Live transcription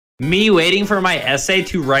Me waiting for my essay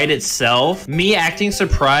to write itself. Me acting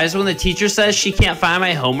surprised when the teacher says she can't find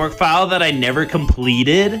my homework file that I never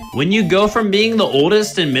completed. When you go from being the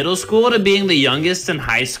oldest in middle school to being the youngest in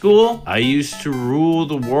high school. I used to rule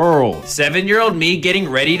the world. 7-year-old me getting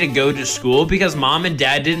ready to go to school because mom and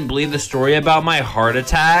dad didn't believe the story about my heart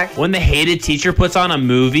attack. When the hated teacher puts on a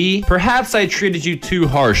movie. Perhaps I treated you too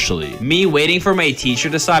harshly. Me waiting for my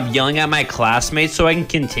teacher to stop yelling at my classmates so I can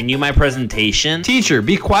continue my presentation. Teacher,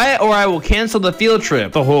 be quiet or I will cancel the field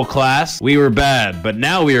trip. The whole class. We were bad, but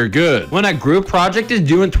now we are good. When a group project is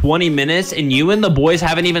due in 20 minutes and you and the boys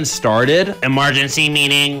haven't even started. Emergency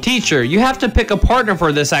meeting. Teacher, you have to pick a partner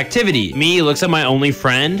for this activity. Me looks at my only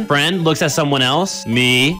friend. Friend looks at someone else. Me.